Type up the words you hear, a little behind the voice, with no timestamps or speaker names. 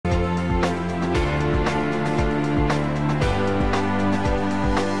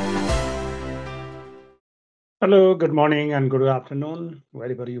Hello, good morning, and good afternoon,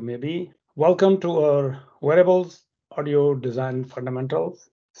 wherever you may be. Welcome to our Wearables Audio Design Fundamentals,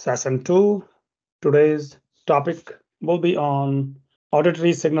 Session 2. Today's topic will be on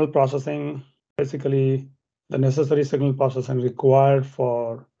auditory signal processing, basically, the necessary signal processing required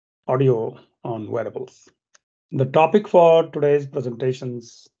for audio on wearables. The topic for today's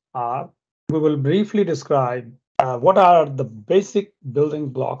presentations are we will briefly describe what are the basic building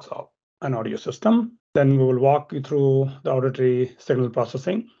blocks of an audio system. Then we will walk you through the auditory signal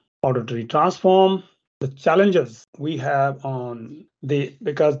processing, auditory transform, the challenges we have on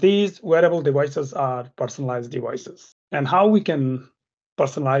because these wearable devices are personalized devices, and how we can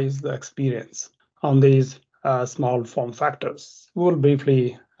personalize the experience on these small form factors. We will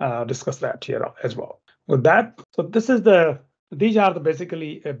briefly discuss that here as well. With that, so these are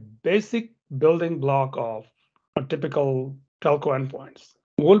basically a basic building block of a typical telco endpoints.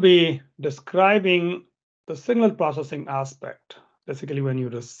 We'll be describing the signal processing aspect. Basically, when you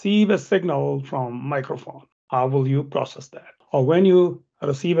receive a signal from microphone, how will you process that? Or when you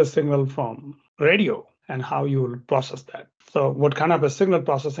receive a signal from radio, and how you will process that. So what kind of a signal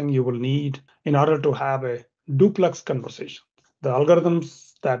processing you will need in order to have a duplex conversation. The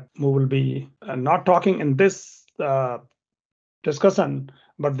algorithms that we will be not talking in this discussion,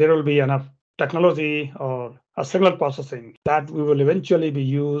 but there will be enough technology or a signal processing that we will eventually be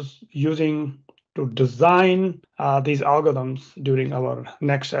using to design these algorithms during our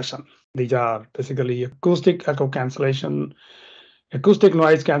next session. These are basically acoustic echo cancellation, acoustic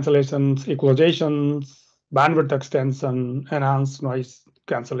noise cancellations, equalizations, bandwidth extension, enhanced noise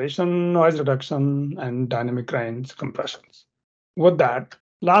cancellation, noise reduction, and dynamic range compressions. With that,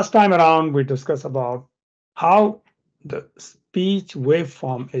 last time around, we discussed about how the speech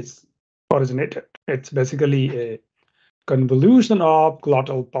waveform is originated. It's basically a convolution of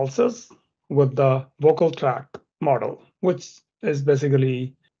glottal pulses with the vocal tract model, which is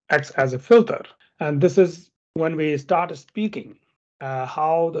basically acts as a filter. And this is when we start speaking,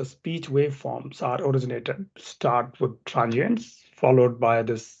 how the speech waveforms are originated. Start with transients, followed by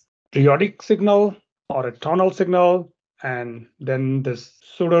this periodic signal or a tonal signal, and then this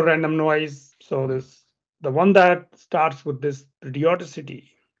pseudo random noise. So the one that starts with this periodicity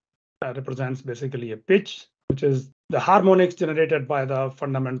represents basically a pitch, which is the harmonics generated by the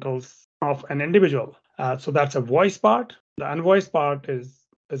fundamentals of an individual. So that's a voice part. The unvoiced part is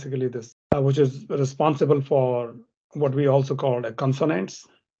basically this, which is responsible for what we also call a consonants,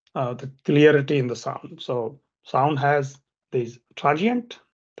 the clarity in the sound. So sound has these transient,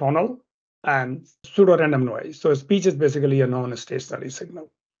 tonal, and pseudo-random noise. So speech is basically a non-stationary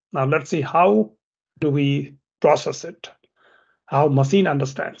signal. Now let's see how do we process it, how machine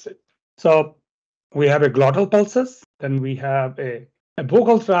understands it. So we have a glottal pulses, then we have a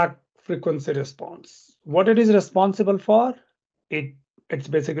vocal tract frequency response. What it is responsible for, it's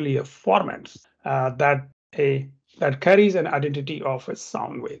basically a format that carries an identity of its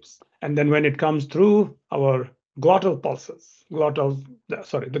sound waves. And then when it comes through our glottal pulses,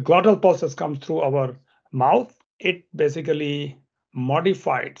 the glottal pulses come through our mouth, it basically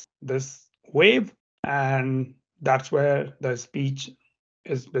modifies this wave, and that's where the speech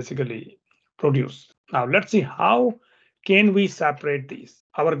is basically produced. Now let's see how can we separate these.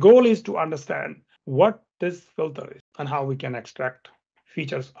 Our goal is to understand what this filter is and how we can extract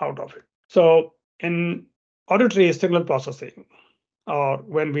features out of it. So in auditory signal processing, or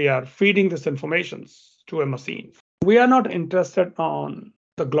when we are feeding this information to a machine, we are not interested on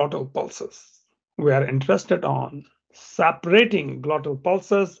the glottal pulses. We are interested on separating glottal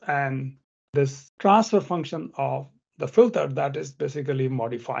pulses and this transfer function of the filter that is basically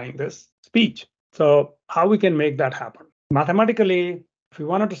modifying this speech. So how we can make that happen? Mathematically, if we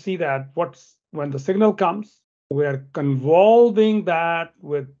wanted to see that when the signal comes, we are convolving that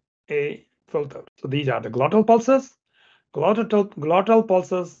with a filter. So these are the glottal pulses. Glottal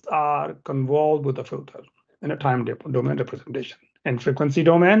pulses are convolved with a filter in a time domain representation. In frequency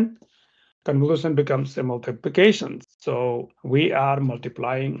domain, convolution becomes a multiplication. So we are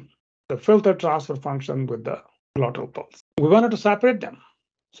multiplying the filter transfer function with the glottal pulse. We wanted to separate them.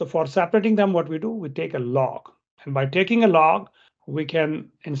 So for separating them, what we do, we take a log. And by taking a log, we can,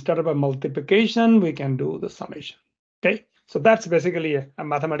 instead of a multiplication, we can do the summation. Okay, so that's basically a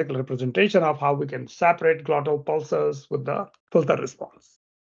mathematical representation of how we can separate glottal pulses with the filter response.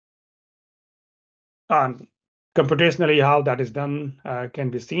 And computationally, how that is done can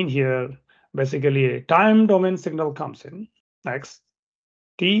be seen here. Basically, a time domain signal comes in. Next,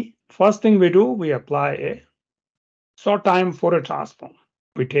 T, first thing we do, we apply a short time Fourier transform.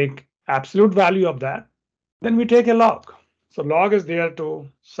 We take absolute value of that. Then we take a log. So log is there to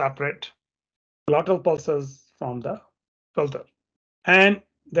separate glottal pulses from the filter. And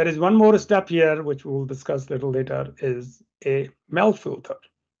there is one more step here, which we'll discuss a little later, is a MEL filter.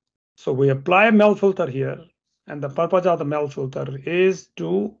 So we apply a MEL filter here, and the purpose of the MEL filter is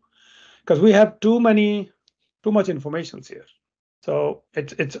because we have too much information here. So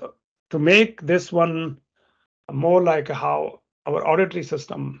it's to make this one more like how our auditory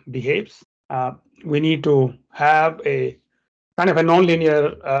system behaves. We need to have a kind of a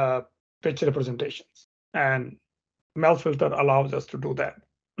nonlinear pitch representations, and MEL filter allows us to do that.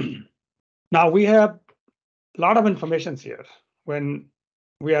 Now we have a lot of information here. When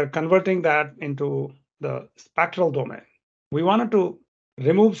we are converting that into the spectral domain, we wanted to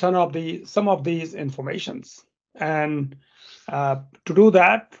remove some of these informations. And to do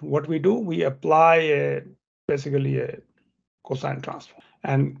that, what we do, we apply basically a cosine transform.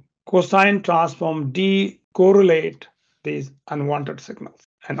 And cosine transform decorrelate these unwanted signals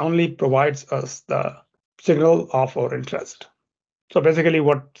and only provides us the signal of our interest. So basically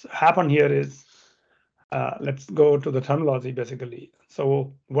what happened here is, let's go to the terminology basically.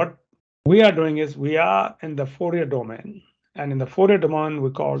 So what we are doing is we are in the Fourier domain, and in the Fourier domain, we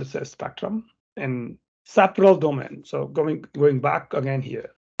call this a spectrum. In septal domain, so going back again here,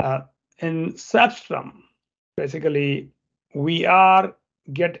 in spectrum, basically we are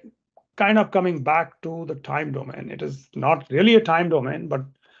kind of coming back to the time domain. It is not really a time domain, but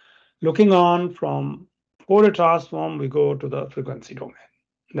looking on from Fourier transform, we go to the frequency domain.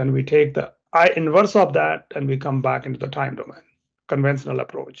 Then we take the I inverse of that and we come back into the time domain, conventional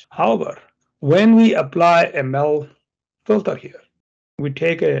approach. However, when we apply a MEL filter here, we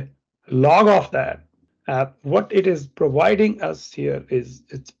take a log of that. What it is providing us here is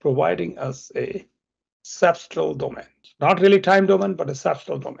it's providing us a substral domain, not really time domain, but a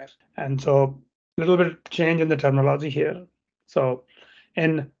substral domain. And so a little bit change in the terminology here. So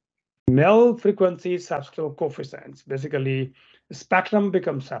in MEL frequency substral coefficients, basically spectrum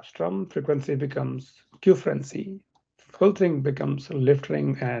becomes substrum, frequency becomes Q-frequency, filtering becomes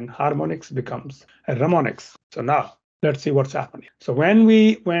liftering, and harmonics becomes harmonics. So now let's see what's happening. So when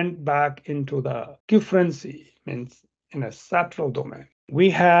we went back into the Q-frequency, means in a substral domain, we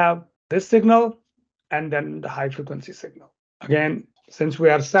have this signal and then the high frequency signal. Again, since we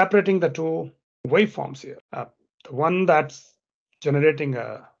are separating the two waveforms here, the one that's generating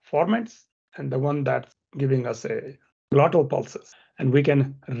formants and the one that's giving us a glottal pulses. And we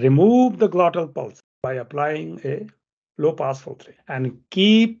can remove the glottal pulse by applying a low pass filter and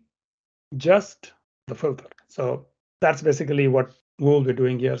keep just the filter. So that's basically what we'll be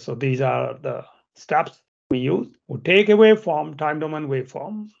doing here. So these are the steps we use. We take a waveform, time domain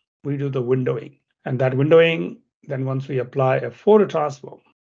waveform, we do the windowing. And that windowing, then once we apply a Fourier transform,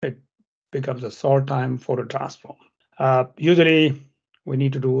 it becomes a short time Fourier transform. Usually we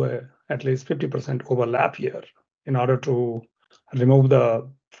need to do at least 50% overlap here in order to remove the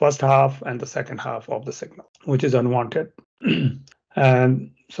first half and the second half of the signal, which is unwanted.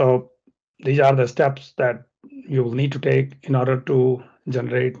 And so these are the steps that you will need to take in order to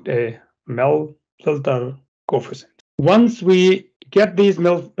generate a MEL filter coefficient. Once we get these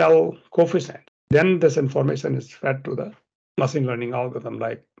MEL coefficients, then this information is fed to the machine learning algorithm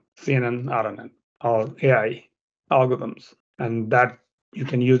like CNN, RNN, or AI algorithms. And that you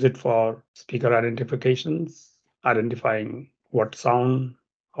can use it for speaker identifications, identifying what sound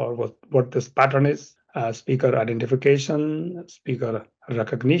or what this pattern is, speaker identification, speaker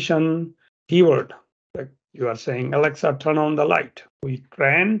recognition, keyword. Like you are saying, Alexa, turn on the light. We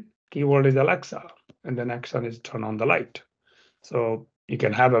train, keyword is Alexa, and then action is turn on the light. So you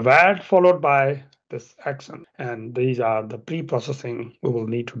can have a word followed by this action. And these are the pre-processing we will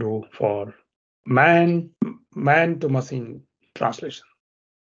need to do for man to machine translation.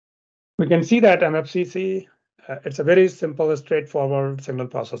 We can see that MFCC, it's a very simple, straightforward signal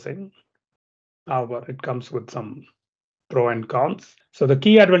processing. However, it comes with some pro and cons. So the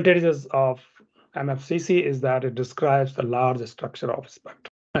key advantages of MFCC is that it describes the large structure of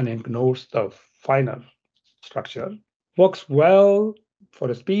spectrum and ignores the finer structure. Works well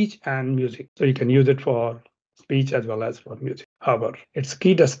for speech and music. So you can use it for speech as well as for music. However, its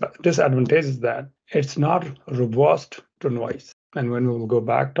key disadvantage is that it's not robust to noise. And when we will go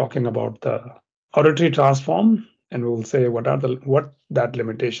back talking about the auditory transform, and we will say what that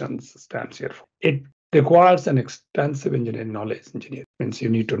limitations stands here for. It requires an extensive engineering knowledge. Means you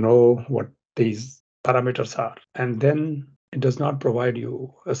need to know what these parameters are, and then it does not provide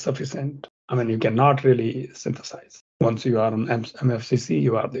you a sufficient. You cannot really synthesize. Once you are on MFCC,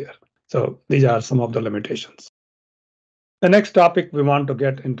 you are there. So these are some of the limitations. The next topic we want to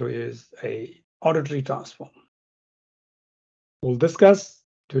get into is a auditory transform. We'll discuss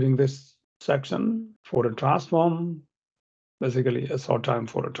during this section, Fourier transform, basically a short time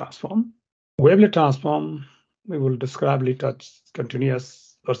Fourier transform. Wavelet transform, we will describe touch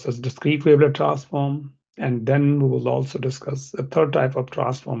continuous versus discrete wavelet transform. And then we will also discuss a third type of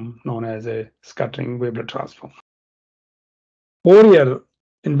transform known as a scattering wavelet transform. Fourier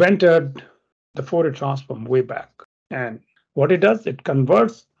invented the Fourier transform way back. And what it does, it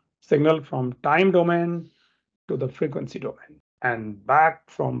converts signal from time domain to the frequency domain and back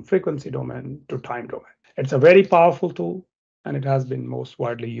from frequency domain to time domain. It's a very powerful tool, and it has been most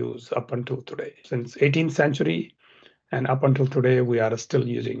widely used up until today. Since 18th century and up until today, we are still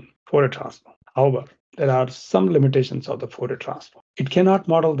using Fourier transform. However, there are some limitations of the Fourier transform. It cannot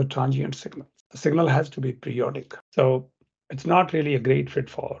model the transient signal. The signal has to be periodic. So it's not really a great fit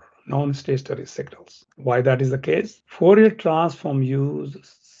for non-stationary signals. Why that is the case? Fourier transform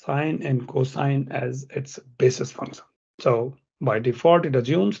uses sine and cosine as its basis function. So by default, it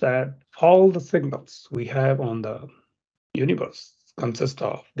assumes that all the signals we have on the universe consist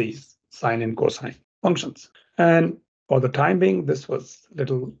of these sine and cosine functions. And for the time being, this was a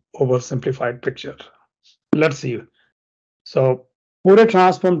little oversimplified picture. Let's see. So Fourier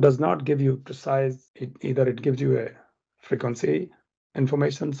transform does not give you precise, either it gives you a frequency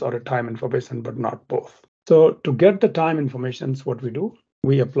information or a time information, but not both. So to get the time informations, what we do,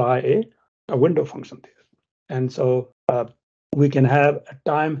 we apply a window function there. And so we can have a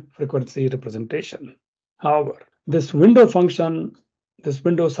time frequency representation. However, this window function, this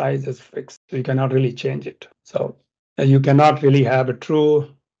window size is fixed, so you cannot really change it. So you cannot really have a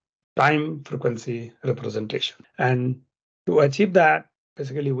true time frequency representation. And to achieve that,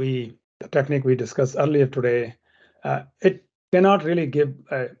 basically, the technique we discussed earlier today, it cannot really give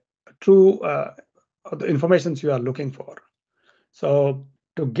a true the information you are looking for. So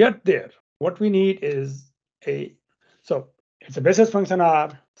to get there, what we need is so it's a basis function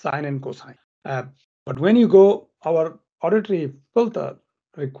R, sine and cosine. But when you go, our auditory filter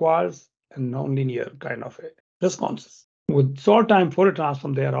requires a nonlinear kind of a responses. With short time Fourier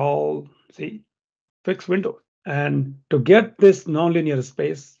transform, they are all fixed windows. And to get this nonlinear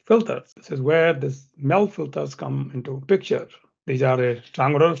space filters, this is where this MEL filters come into picture. These are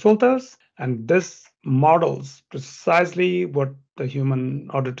triangular filters, and this models precisely what the human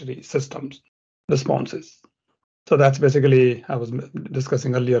auditory system's response is. So that's basically, I was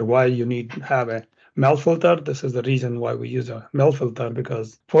discussing earlier, why you need to have a MEL filter. This is the reason why we use a MEL filter,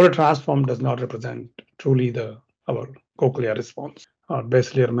 because Fourier transform does not represent truly our cochlear response, or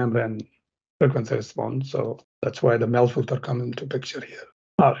basically membrane frequency response. So that's why the MEL filter comes into picture here.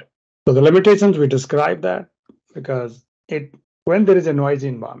 All right. So the limitations, we describe that because when there is a noisy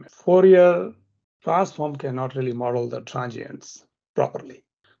environment, Fourier transform cannot really model the transients properly.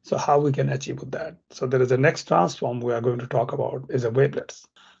 So how we can achieve that? So there is a next transform we are going to talk about is a wavelets.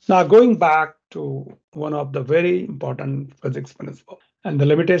 Now going back to one of the very important physics principles, and the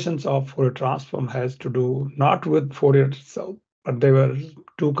limitations of Fourier transform has to do not with Fourier itself, but they were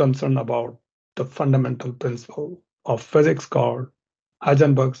too concerned about the fundamental principle of physics called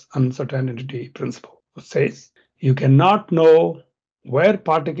Heisenberg's uncertainty principle, which says you cannot know where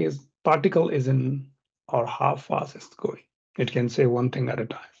particle is in or how fast it's going. It can say one thing at a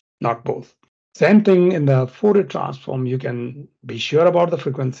time, not both. Same thing in the Fourier transform, you can be sure about the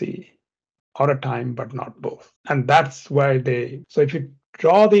frequency or a time, but not both. And that's why so if you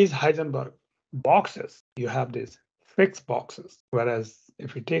draw these Heisenberg boxes, you have these fixed boxes. Whereas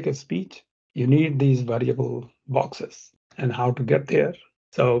if you take a speech, you need these variable boxes. And how to get there?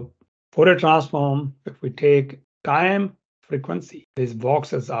 So Fourier transform, if we take time, frequency, these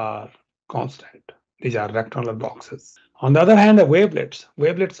boxes are constant. These are rectangular boxes. On the other hand, the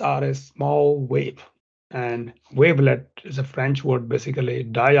wavelets are a small wave. And wavelet is a French word, basically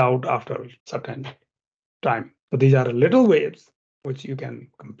die out after certain time. So these are little waves which you can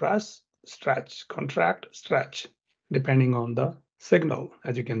compress, stretch, contract, stretch, depending on the signal,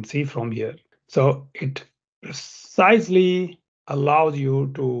 as you can see from here. So it precisely allows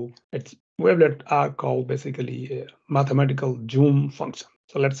you to, its wavelet are called basically a mathematical zoom function.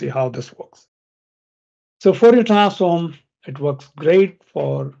 So let's see how this works. So Fourier transform, it works great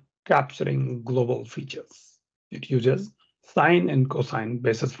for capturing global features. It uses sine and cosine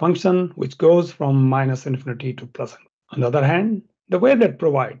basis function, which goes from -infinity to +. On the other hand, the wavelet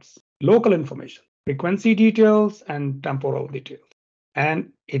provides local information, frequency details, and temporal details.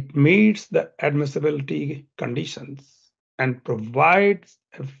 And it meets the admissibility conditions and provides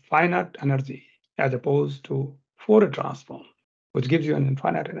a finite energy as opposed to Fourier transform, which gives you an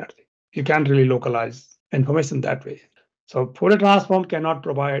infinite energy. You can't really localize information that way. So Fourier transform cannot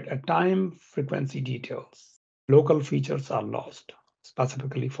provide a time frequency details. Local features are lost.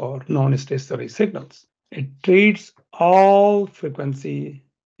 specifically for non-stationary signals. It treats all frequency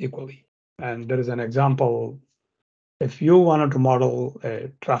equally. And there is an example. If you wanted to model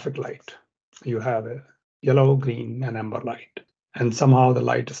a traffic light, you have a yellow, green, and amber light, and somehow the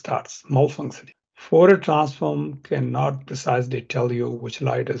light starts malfunctioning. Fourier transform cannot precisely tell you which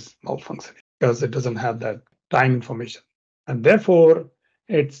light is malfunctioning because it doesn't have that time information. And therefore,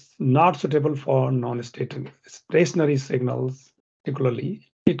 it's not suitable for non-stationary signals, particularly.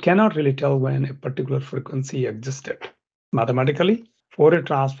 It cannot really tell when a particular frequency existed. Mathematically, Fourier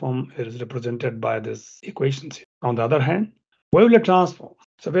transform is represented by this equations here. On the other hand, wavelet transform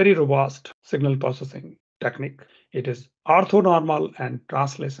is a very robust signal processing technique. It is orthonormal and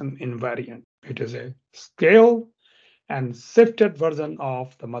translation invariant. It is a scale and shifted version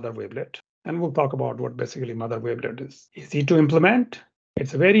of the mother wavelet. And we'll talk about what basically mother wavelet is. Easy to implement.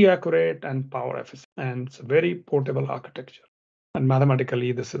 It's very accurate and power efficient, and it's a very portable architecture. And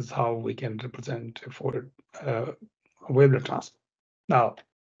mathematically, this is how we can represent a Fourier wavelet transform. Now,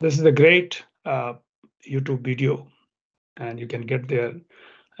 this is a great YouTube video, and you can get there.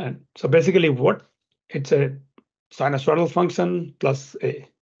 And so basically, what it's a sinusoidal function plus a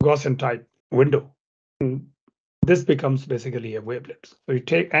Gaussian type window. And this becomes basically a wavelet. So you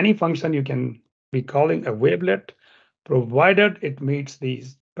take any function you can be calling a wavelet, provided it meets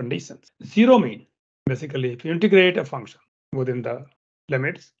these conditions. Zero mean, basically, if you integrate a function within the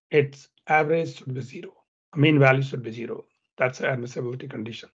limits, its average should be zero. Mean value should be zero. That's an admissibility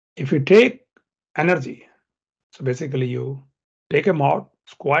condition. If you take energy, so basically you take a mod,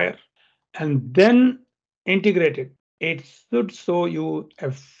 square, and then integrate it. It should show you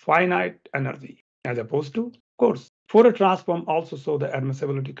a finite energy as opposed to, of course, Fourier transform also show the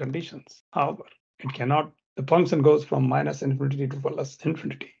admissibility conditions. However, it cannot, the function goes from minus infinity to plus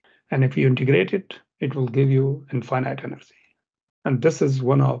infinity. And if you integrate it, it will give you infinite energy. And this is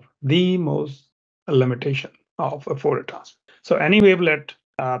one of the most limitation of a Fourier transform. So any wavelet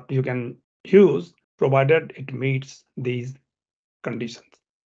you can use provided it meets these conditions.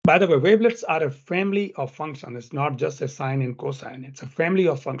 By the way, wavelets are a family of functions. It's not just a sine and cosine. It's a family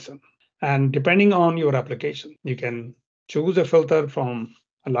of functions. And depending on your application, you can choose a filter from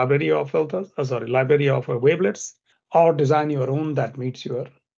a library of library of wavelets, or design your own that meets your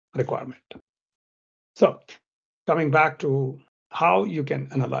requirement. So coming back to how you can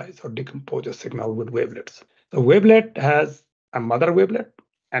analyze or decompose a signal with wavelets. The wavelet has a mother wavelet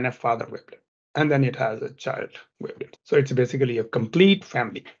and a father wavelet, and then it has a child wavelet. So it's basically a complete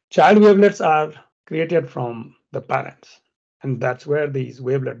family. Child wavelets are created from the parents, and that's where these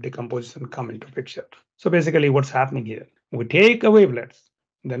wavelet decomposition come into picture. So basically what's happening here, we take a wavelets,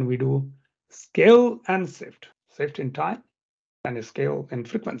 then we do scale and shift in time and a scale in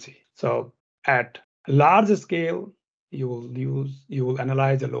frequency. So at large scale, you will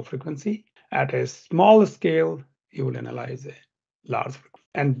analyze a low frequency. At a small scale, you will analyze a large frequency.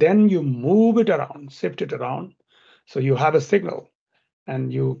 And then you move it around, shift it around. So you have a signal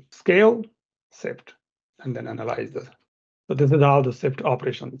and you scale, shift, and then analyze this. So this is how the shift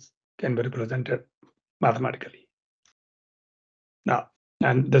operations can be represented mathematically. Now,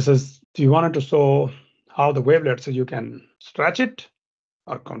 and this is, you wanted to show how the wavelet, so you can stretch it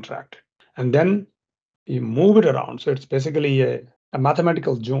or contract it. And then you move it around. So it's basically a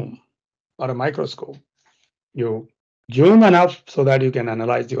mathematical zoom or a microscope. You zoom enough so that you can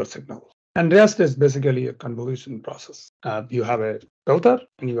analyze your signal. And rest is basically a convolution process. You have a filter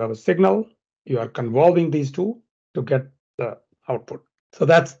and you have a signal. You are convolving these two to get the output. So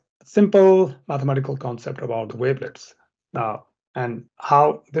that's a simple mathematical concept about the wavelets. Now, and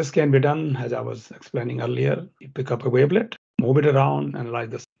how this can be done, as I was explaining earlier, you pick up a wavelet, move it around, analyze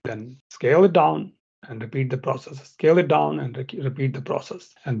this, then scale it down and repeat the process. Scale it down and repeat the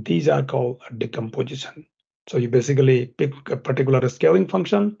process. And these are called a decomposition. So you basically pick a particular scaling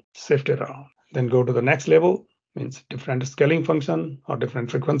function, shift it around, then go to the next level, means different scaling function or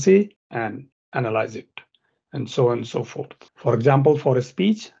different frequency, and analyze it, and so on and so forth. For example, for a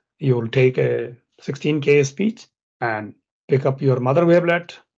speech, you will take a 16K speech and pick up your mother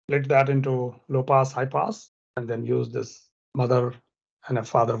wavelet, split that into low pass, high pass, and then use this mother and a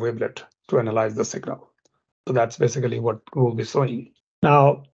father wavelet to analyze the signal. So that's basically what we'll be showing.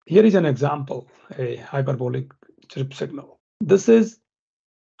 Now, here is an example, a hyperbolic chirp signal. This is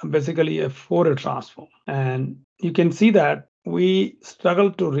basically a Fourier transform. And you can see that we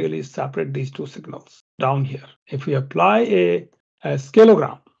struggle to really separate these two signals down here. If we apply a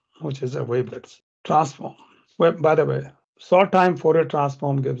scaleogram, which is a wavelets transform, well, by the way, short time Fourier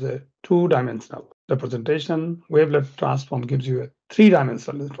transform gives a two-dimensional representation. Wavelet transform gives you a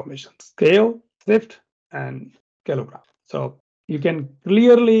three-dimensional information: scale, shift, and scaleogram. So you can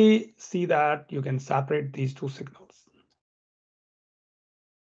clearly see that you can separate these two signals.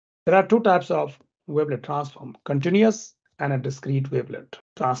 There are two types of wavelet transform, continuous and a discrete wavelet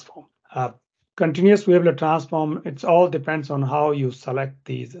transform. Continuous wavelet transform, it all depends on how you select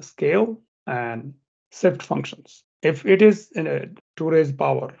these scale and shift functions. If it is in a to raise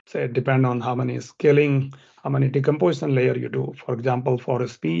power, say depend on how many scaling, how many decomposition layer you do. For example, for a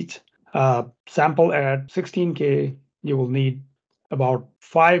speech sample at 16K, you will need about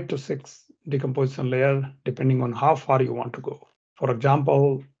 5 to 6 decomposition layer, depending on how far you want to go. For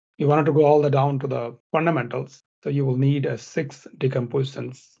example, you wanted to go all the down to the fundamentals, so you will need a 6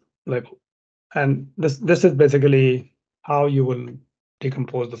 decompositions level. And this is basically how you will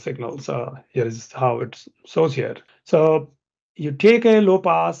decompose the signals. Here is how it shows here. So you take a low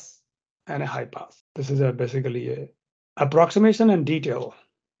pass and a high pass. This is basically a approximation and detail,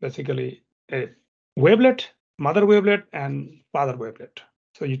 basically a wavelet, mother wavelet, and father wavelet.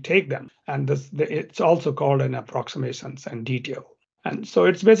 So you take them, and it's also called an approximations and detail. And so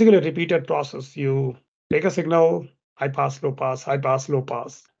it's basically a repeated process. You take a signal, high pass, low pass, high pass, low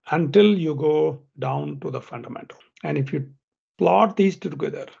pass, until you go down to the fundamental. And if you plot these two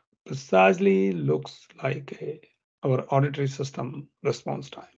together, precisely looks like our auditory system response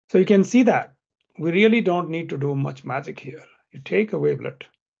time. So you can see that we really don't need to do much magic here. You take a wavelet,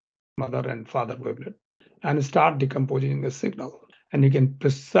 mother and father wavelet, and start decomposing the signal. And you can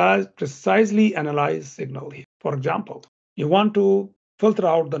precisely analyze signal here. For example, you want to filter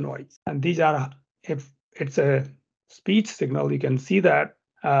out the noise. And these are, if it's a speech signal, you can see that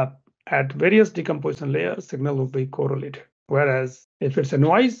at various decomposition layers, signal will be correlated. Whereas if it's a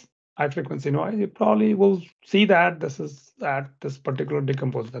noise, high frequency noise, you probably will see that this is at this particular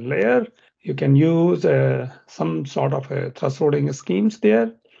decomposition layer. You can use some sort of a thresholding schemes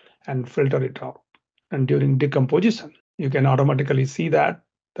there and filter it out. And during decomposition, you can automatically see that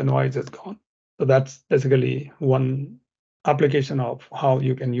the noise is gone. So that's basically one application of how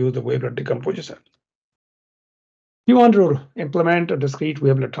you can use the wavelet decomposition. You want to implement a discrete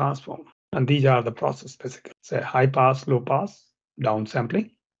wavelet transform, and these are the process basically. Say high pass, low pass, downsampling.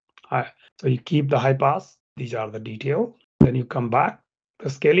 So you keep the high pass, these are the detail. Then you come back, the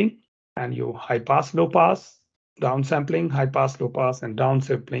scaling, and you high pass, low pass, downsampling, high pass, low pass, and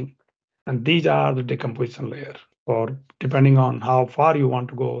downsampling. And these are the decomposition layer, or depending on how far you want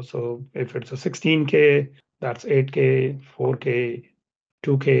to go. So if it's a 16K, that's 8K, 4K,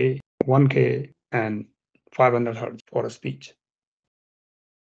 2K, 1K, and 500 hertz for a speech.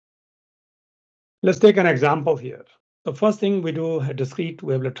 Let's take an example here. The first thing we do a discrete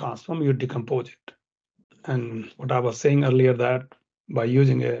wavelet transform, you decompose it. And what I was saying earlier, that by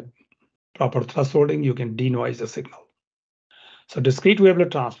using a proper thresholding, you can denoise the signal. So discrete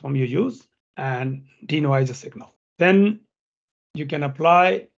wavelet transform you use and denoise the signal. Then you can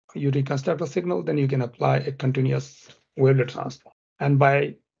apply, you reconstruct a signal, then you can apply a continuous wavelet transform. And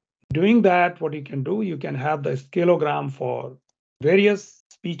by doing that, what you can do, you can have the scaleogram for various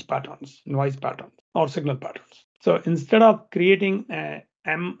speech patterns, noise patterns, or signal patterns. So instead of creating a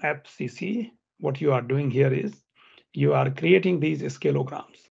MFCC, what you are doing here is you are creating these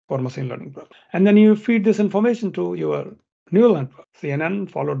scalograms for machine learning purpose. And then you feed this information to your neural network, CNN,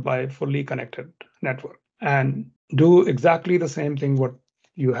 followed by fully connected network, and do exactly the same thing what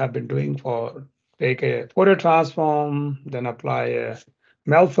you have been doing for take a Fourier transform, then apply a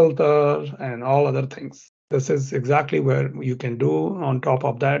MEL filter and all other things. This is exactly where you can do. On top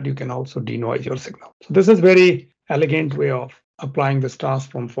of that, you can also denoise your signal. So this is very elegant way of applying this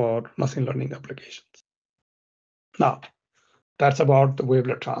transform for machine learning applications. Now, that's about the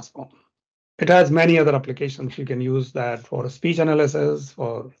wavelet transform. It has many other applications. You can use that for speech analysis,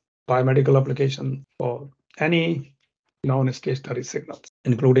 for biomedical application, for any known stationary signals,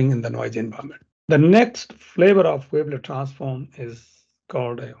 including in the noisy environment. The next flavor of wavelet transform is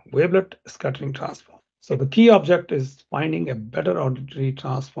called a wavelet scattering transform. So the key object is finding a better auditory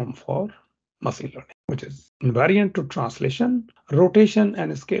transform for machine learning, which is invariant to translation, rotation,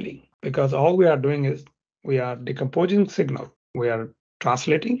 and scaling. Because all we are doing is we are decomposing signal, we are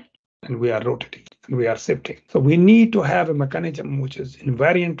translating, and we are rotating, and we are shifting. So we need to have a mechanism which is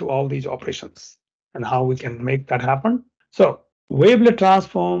invariant to all these operations. And how we can make that happen? So wavelet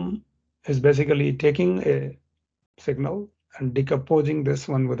transform is basically taking a signal and decomposing this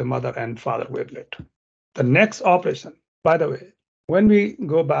one with a mother and father wavelet. The next operation, by the way, when we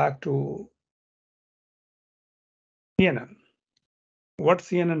go back to CNN, what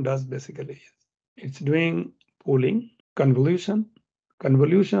CNN does basically is it's doing pooling, convolution,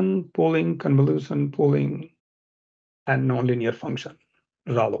 pooling, and nonlinear function,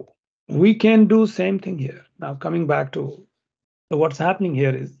 RALO. We can do same thing here. Now coming back to So what's happening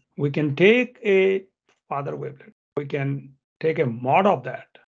here is we can take a father wavelet, we can take a mod of that,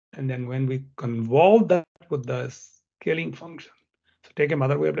 and then when we convolve that with the scaling function, so take a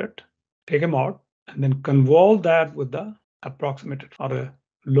mother wavelet, take a mod, and then convolve that with the approximated or a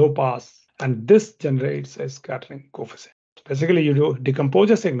low pass, and this generates a scattering coefficient. So basically, you do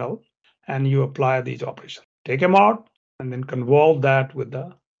decompose a signal and you apply these operations. Take a mod and then convolve that with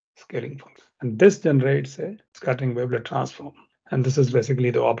the scaling function, and this generates a scattering wavelet transform. And this is basically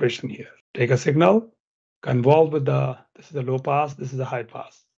the operation here. Take a signal, convolve with this is the low pass, this is the high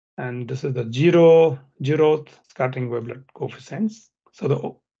pass, and this is the zeroth scattering wavelet coefficients. So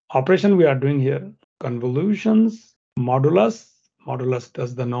the operation we are doing here, convolutions, modulus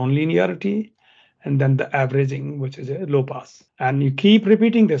does the nonlinearity, and then the averaging, which is a low pass. And you keep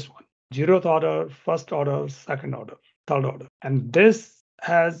repeating this one, 0th order, first order, second order, third order. And this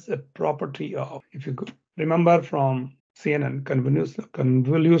has a property of, if you remember from CNN,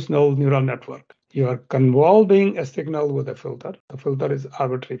 convolutional neural network, you are convolving a signal with a filter. The filter is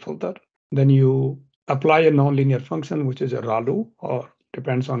arbitrary filter. Then you apply a nonlinear function, which is a RALU, or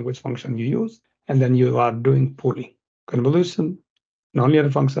depends on which function you use. And then you are doing pooling, convolution,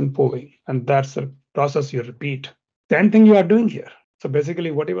 nonlinear function, pooling. And that's a process you repeat. Same thing you are doing here. So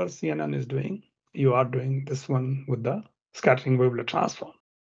basically, whatever CNN is doing, you are doing this one with the scattering wavelet transform.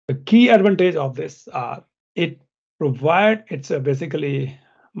 The key advantage of this are it's a basically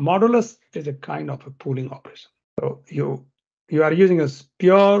modulus is a kind of a pooling operation. So you are using a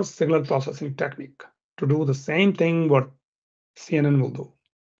pure signal processing technique to do the same thing what CNN will do.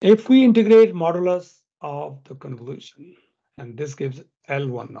 If we integrate modulus of the convolution, and this gives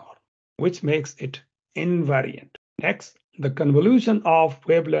L1 norm, which makes it invariant. Next, the convolution of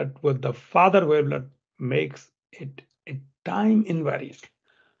wavelet with the father wavelet makes it a time invariant.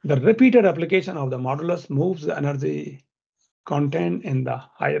 The repeated application of the modulus moves the energy contained in the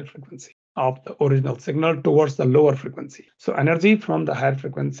higher frequency of the original signal towards the lower frequency. So energy from the higher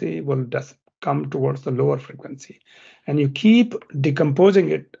frequency will come towards the lower frequency, and you keep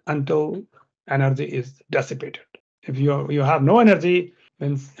decomposing it until energy is dissipated. If you have no energy,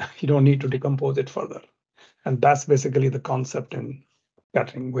 means you don't need to decompose it further. And that's basically the concept in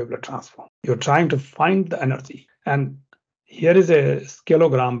scattering wavelet transform. You're trying to find the energy. And here is a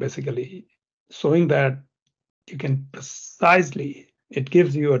scaleogram basically showing that you can precisely, it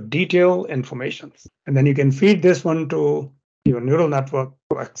gives you a detailed information. And then you can feed this one to your neural network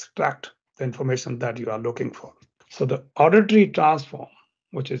to extract the information that you are looking for. So the auditory transform,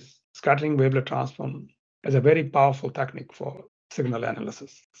 which is scattering wavelet transform, is a very powerful technique for signal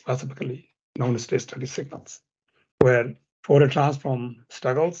analysis, specifically known as state study signals, where Fourier transform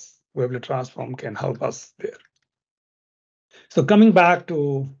struggles, wavelet transform can help us there. So coming back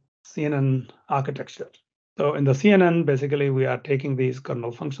to CNN architecture. So in the CNN, basically, we are taking these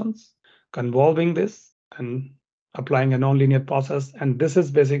kernel functions, convolving this, and applying a nonlinear process. And this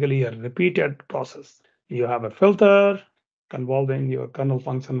is basically a repeated process. You have a filter, convolving your kernel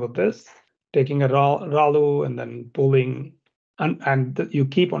function with this, taking a RALU, and then pulling, and you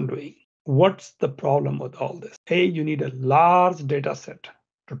keep on doing. What's the problem with all this? You need a large data set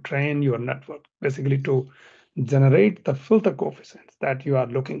to train your network, basically to generate the filter coefficients that you are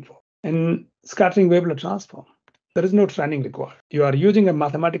looking for. In scattering wavelet transform, there is no training required. You are using a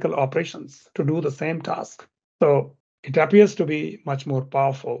mathematical operations to do the same task. So it appears to be much more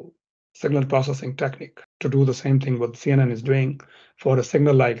powerful signal processing technique to do the same thing what CNN is doing for a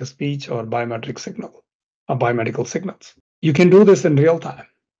signal like a speech or biometric signal or biomedical signals. You can do this in real time.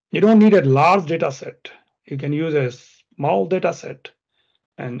 You don't need a large data set. You can use a small data set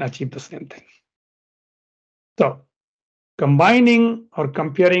and achieve the same thing. So combining or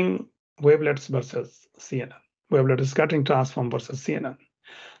comparing wavelets versus CNN, wavelet scattering transform versus CNN,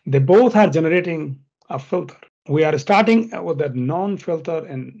 they both are generating a filter. We are starting with a non-filter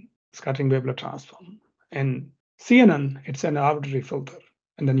in scattering wavelet transform. In CNN, it's an arbitrary filter,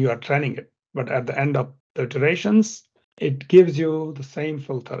 and then you are training it. But at the end of the iterations, it gives you the same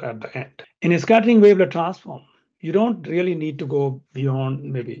filter at the end. In a scattering wavelet transform, you don't really need to go beyond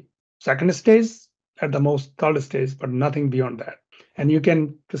maybe second stage, at the most third stage, but nothing beyond that. And you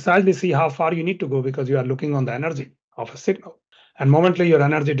can precisely see how far you need to go because you are looking on the energy of a signal. And momently your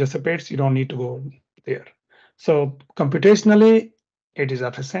energy dissipates, you don't need to go there. So computationally, it is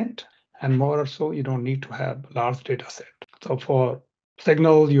efficient, and more so, you don't need to have large data set. So for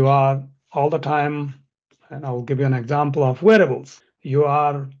signal, you are all the time, and I'll give you an example of wearables. You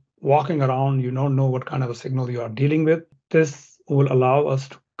are walking around, you don't know what kind of a signal you are dealing with. This will allow us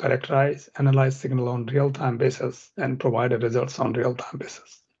to characterize, analyze signal on real-time basis and provide results on real-time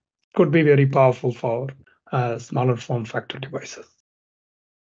basis. Could be very powerful for smaller form factor devices.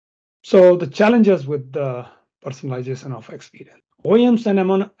 So the challenges with the personalization of experience. OEMs and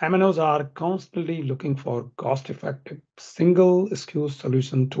MNOs are constantly looking for cost-effective single SKU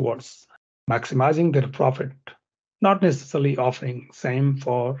solution towards maximizing their profit, not necessarily offering same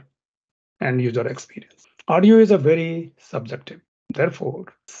for end user experience. Audio is a very subjective. Therefore,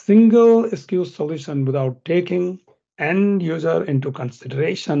 single SKU solution without taking end user into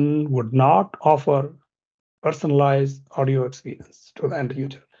consideration would not offer personalized audio experience to the end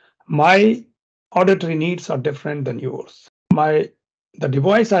user. My auditory needs are different than yours. The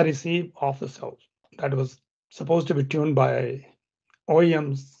device I receive off the shelf that was supposed to be tuned by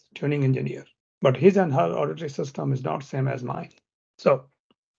OEM's tuning engineer, but his and her auditory system is not same as mine. So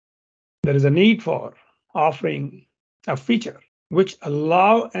there is a need for offering a feature which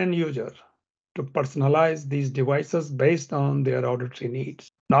allow end user to personalize these devices based on their auditory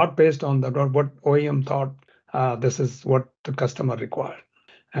needs, not based on what OEM thought this is what the customer required.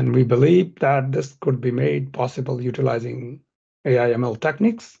 And we believe that this could be made possible utilizing AI ML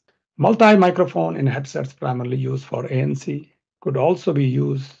techniques. Multi-microphone in headsets primarily used for ANC could also be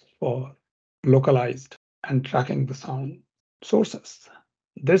used for localized and tracking the sound sources.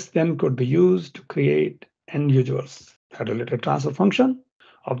 This then could be used to create end users head-related transfer function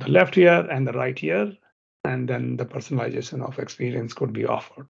of the left ear and the right ear, and then the personalization of experience could be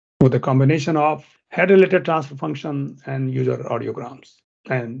offered with a combination of head-related transfer function and user audiograms.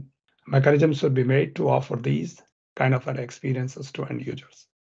 And mechanisms should be made to offer these kind of experiences to end users.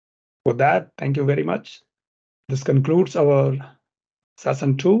 With that, thank you very much. This concludes our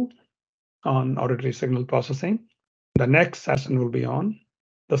session 2 on auditory signal processing. The next session will be on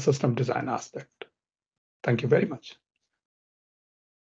the system design aspect. Thank you very much.